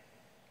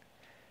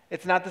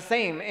 It's not the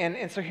same.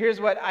 And so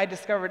here's what I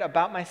discovered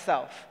about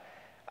myself.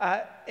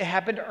 It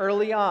happened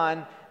early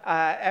on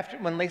after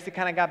when Lacey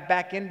kind of got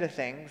back into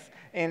things.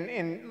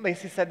 And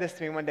Lacey said this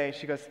to me one day.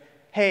 She goes,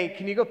 hey,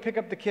 can you go pick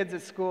up the kids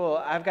at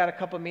school? I've got a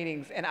couple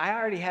meetings. And I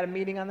already had a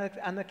meeting on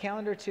the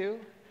calendar too.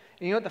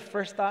 And you know what the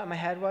first thought in my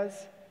head was?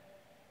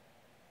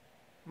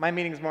 My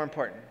meeting's more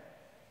important.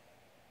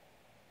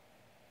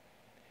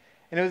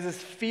 And it was this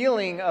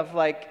feeling of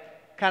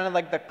like, kind of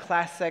like the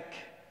classic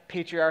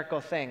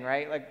patriarchal thing,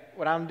 right? Like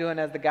what I'm doing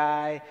as the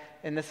guy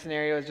in this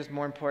scenario is just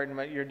more important than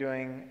what you're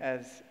doing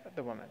as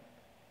the woman.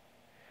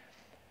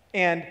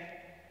 And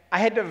I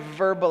had to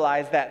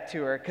verbalize that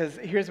to her, because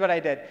here's what I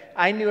did.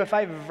 I knew if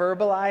I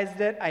verbalized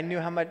it, I knew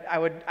how much I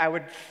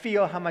would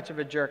feel how much of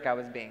a jerk I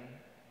was being.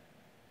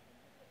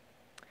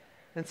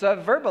 And so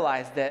I've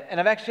verbalized it, and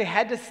I've actually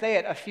had to say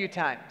it a few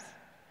times.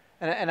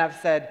 And I've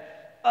said,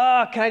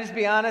 oh, can I just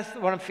be honest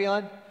what I'm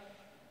feeling?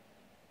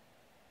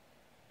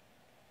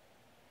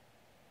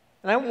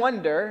 And I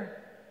wonder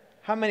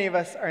how many of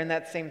us are in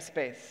that same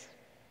space.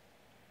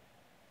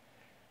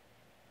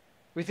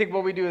 We think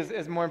what we do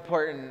is more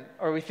important,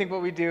 or we think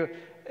what we do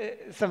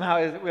somehow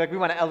is like we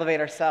want to elevate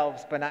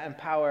ourselves but not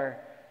empower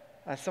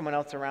someone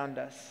else around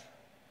us.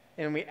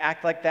 And we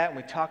act like that, and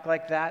we talk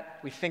like that,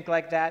 we think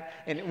like that,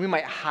 and we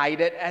might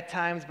hide it at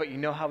times, but you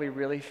know how we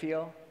really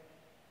feel.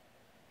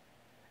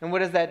 And what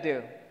does that do?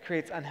 It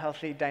creates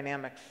unhealthy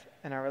dynamics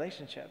in our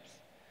relationships.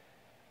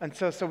 And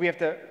so we have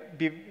to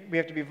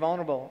be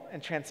vulnerable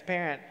and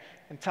transparent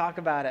and talk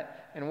about it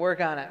and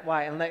work on it.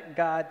 Why? And let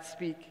God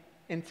speak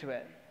into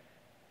it.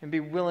 and be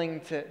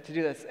willing to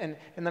do this. And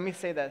let me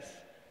say this.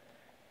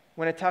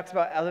 When it talks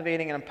about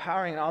elevating and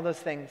empowering and all those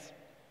things,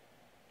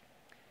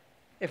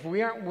 if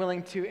we aren't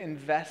willing to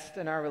invest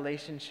in our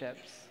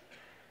relationships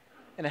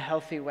in a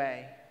healthy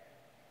way,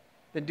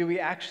 then do we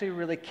actually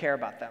really care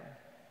about them?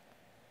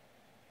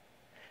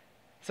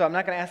 So I'm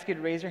not going to ask you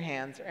to raise your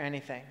hands or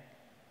anything,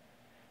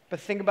 but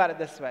think about it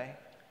this way.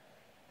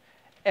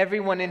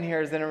 Everyone in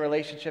here is in a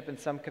relationship in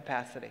some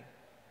capacity.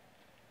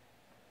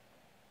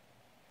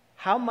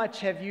 How much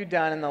have you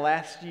done in the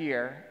last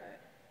year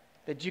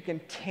that you can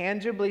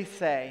tangibly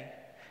say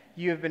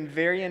you have been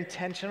very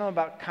intentional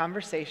about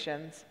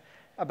conversations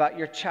about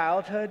your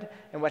childhood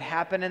and what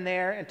happened in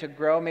there, and to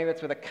grow? Maybe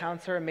it's with a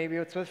counselor, maybe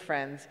it's with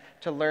friends,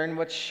 to learn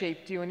what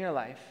shaped you in your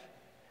life.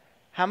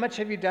 How much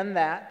have you done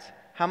that?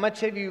 How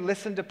much have you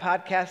listened to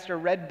podcasts or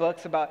read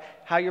books about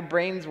how your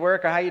brains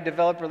work, or how you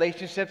develop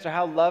relationships, or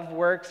how love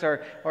works,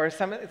 or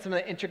some of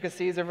the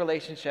intricacies of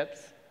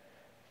relationships?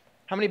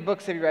 How many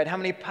books have you read? How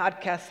many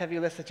podcasts have you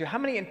listened to? How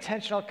many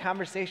intentional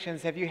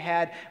conversations have you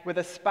had with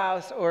a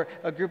spouse or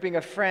a grouping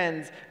of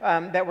friends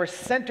that were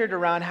centered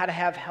around how to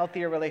have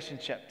healthier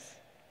relationships?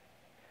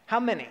 How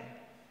many?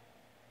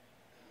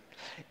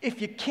 If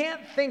you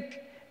can't think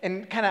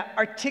and kind of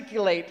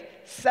articulate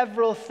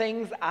several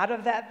things out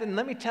of that, then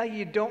let me tell you,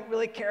 you don't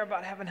really care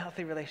about having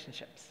healthy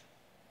relationships.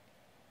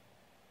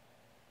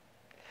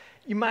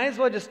 You might as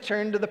well just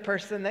turn to the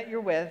person that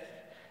you're with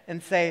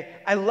and say,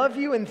 I love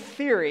you in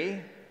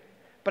theory,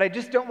 but I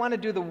just don't want to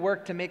do the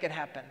work to make it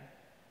happen.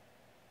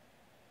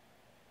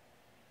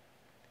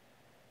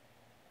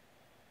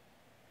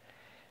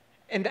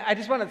 And I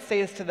just want to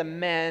say this to the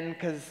men,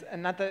 because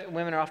not that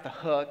women are off the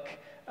hook,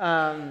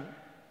 but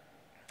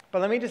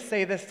let me just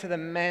say this to the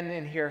men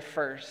in here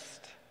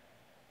first.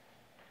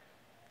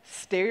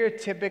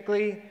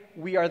 Stereotypically,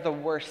 we are the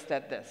worst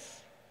at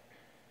this.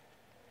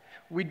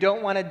 We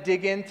don't want to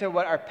dig into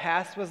what our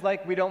past was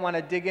like. We don't want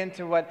to dig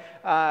into what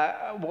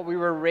we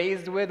were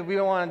raised with. We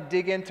don't want to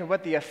dig into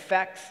what the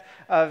effects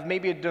of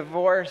maybe a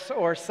divorce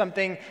or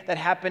something that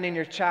happened in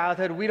your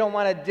childhood. We don't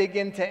want to dig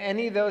into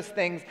any of those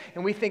things,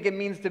 and we think it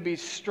means to be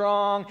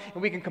strong,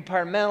 and we can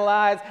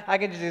compartmentalize.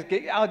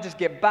 I'll just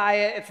get by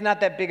it. It's not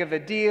that big of a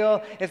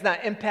deal. It's not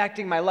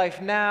impacting my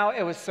life now.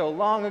 It was so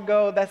long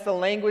ago. That's the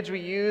language we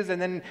use,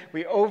 and then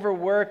we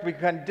overwork. We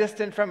become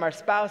distant from our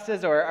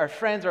spouses or our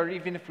friends, or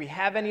even if we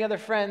have any other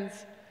friends.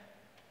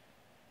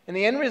 And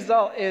the end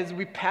result is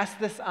we pass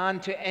this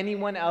on to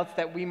anyone else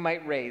that we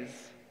might raise.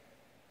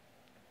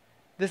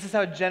 This is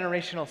how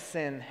generational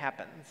sin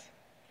happens,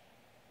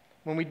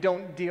 when we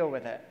don't deal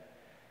with it.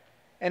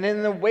 And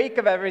in the wake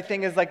of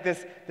everything is like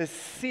this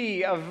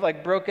sea of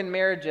like broken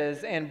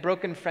marriages and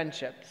broken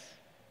friendships.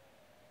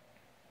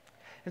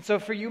 And so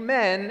for you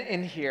men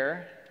in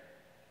here,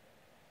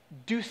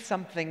 do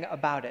something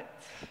about it.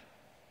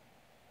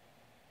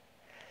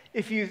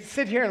 If you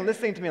sit here and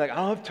listening to me like, I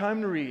don't have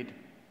time to read,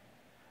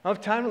 I don't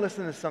have time to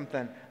listen to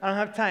something, I don't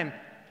have time,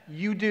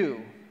 you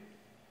do.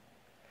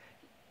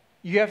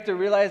 You have to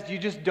realize you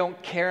just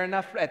don't care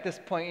enough at this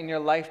point in your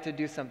life to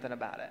do something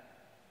about it.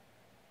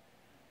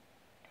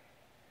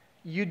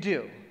 You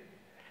do.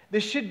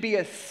 This should be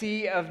a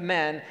sea of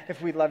men,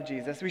 if we love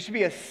Jesus. We should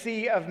be a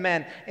sea of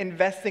men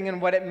investing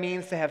in what it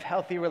means to have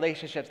healthy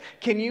relationships.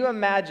 Can you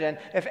imagine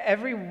if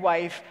every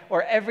wife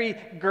or every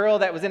girl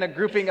that was in a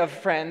grouping of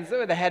friends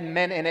that had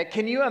men in it,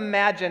 can you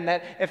imagine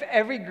that if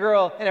every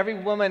girl and every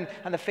woman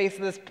on the face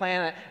of this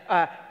planet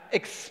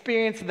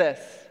experienced this?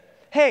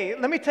 Hey,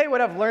 let me tell you what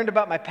I've learned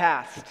about my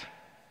past.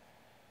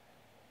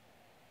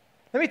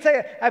 Let me tell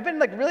you, I've been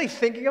like really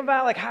thinking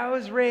about like how I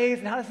was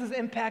raised and how this has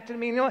impacted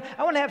me. You know what?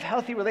 I want to have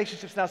healthy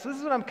relationships now. So this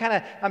is what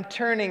I'm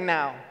turning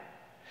now.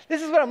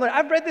 This is what I'm learning.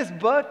 I've read this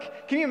book.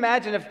 Can you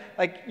imagine if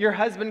like your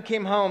husband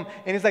came home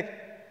and he's like,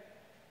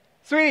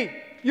 sweetie,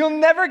 you'll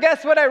never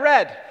guess what I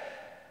read.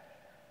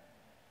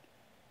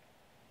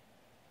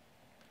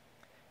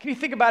 Can you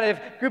think about it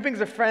if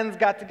groupings of friends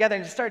got together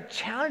and just started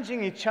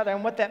challenging each other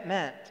on what that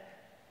meant?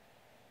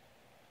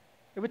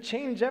 It would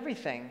change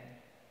everything.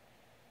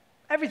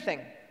 Everything.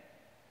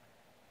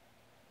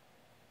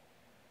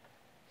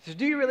 So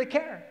do you really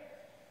care?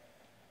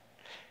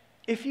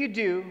 If you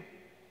do,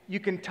 you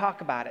can talk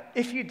about it.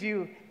 If you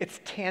do, it's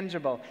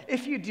tangible.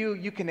 If you do,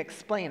 you can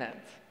explain it.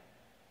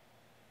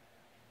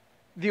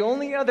 The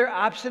only other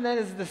option then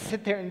is to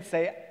sit there and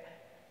say,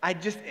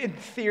 in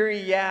theory,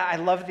 yeah, I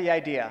love the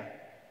idea,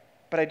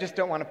 but I just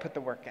don't want to put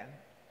the work in.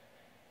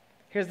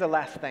 Here's the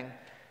last thing,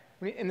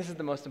 and this is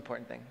the most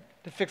important thing,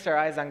 to fix our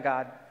eyes on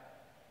God.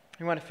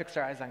 We want to fix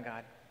our eyes on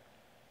God.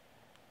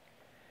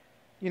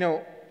 You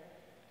know,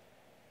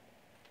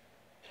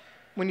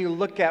 when you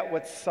look at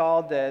what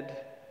Saul did,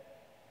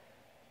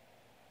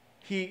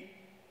 he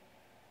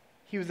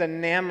was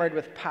enamored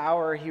with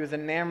power. He was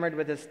enamored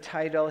with his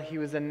title. He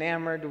was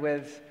enamored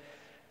with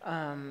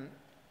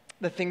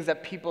the things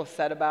that people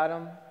said about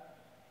him,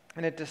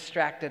 and it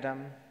distracted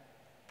him.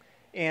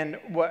 And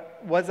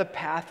what was a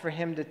path for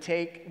him to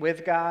take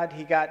with God,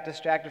 he got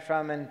distracted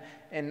from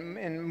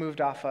and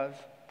moved off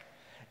of.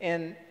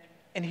 And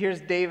And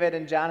here's David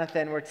and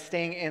Jonathan were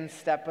staying in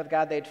step with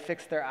God. They'd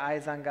fixed their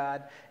eyes on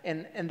God,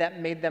 and that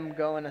made them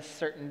go in a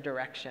certain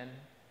direction.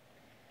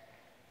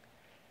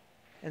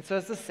 And so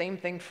it's the same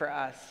thing for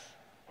us.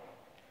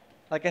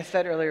 Like I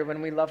said earlier,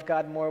 when we love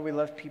God more, we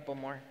love people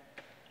more.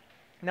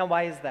 Now,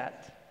 why is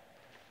that?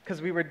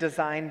 Because we were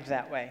designed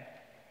that way.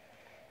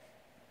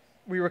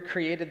 We were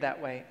created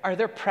that way. Are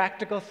there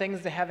practical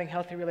things to having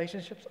healthy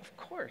relationships? Of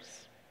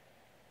course.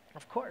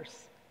 Of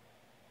course.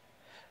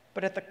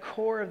 But at the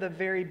core of the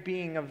very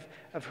being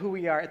of who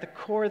we are, at the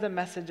core of the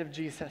message of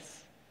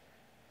Jesus,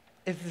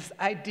 is this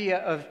idea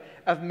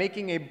of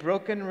making a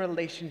broken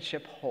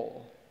relationship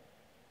whole,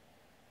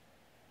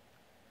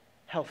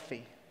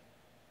 healthy,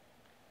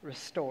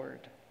 restored.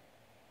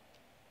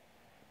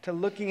 To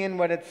looking in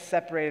what had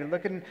separated,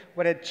 looking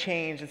what had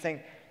changed, and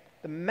saying,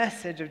 the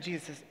message of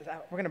Jesus is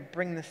we're going to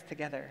bring this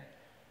together.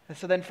 And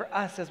so then for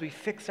us, as we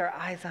fix our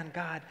eyes on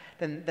God,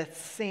 then that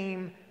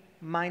same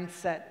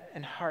mindset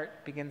and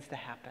heart begins to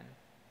happen.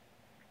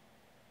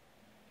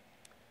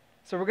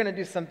 So we're going to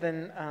do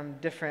something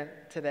different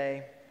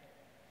today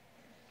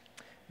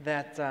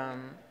that,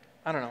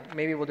 I don't know,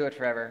 maybe we'll do it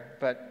forever,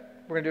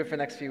 but we're going to do it for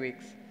the next few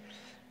weeks.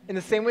 In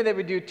the same way that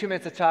we do 2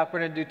 minutes to talk, we're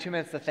going to do 2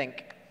 minutes to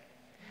think.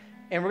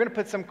 And we're going to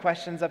put some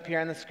questions up here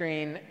on the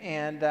screen,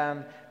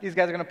 and these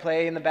guys are going to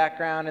play in the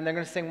background, and they're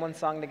going to sing one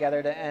song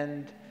together to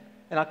end,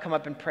 and I'll come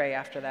up and pray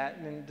after that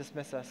and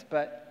dismiss us.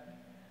 But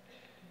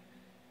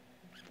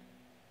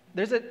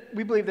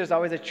we believe there's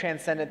always a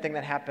transcendent thing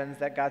that happens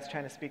that God's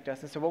trying to speak to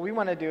us. And so what we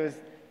want to do is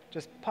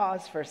just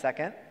pause for a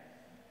second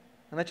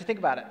and let you think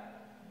about it,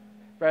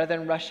 rather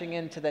than rushing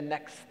into the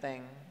next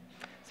thing.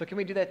 So can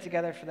we do that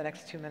together for the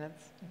next 2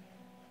 minutes?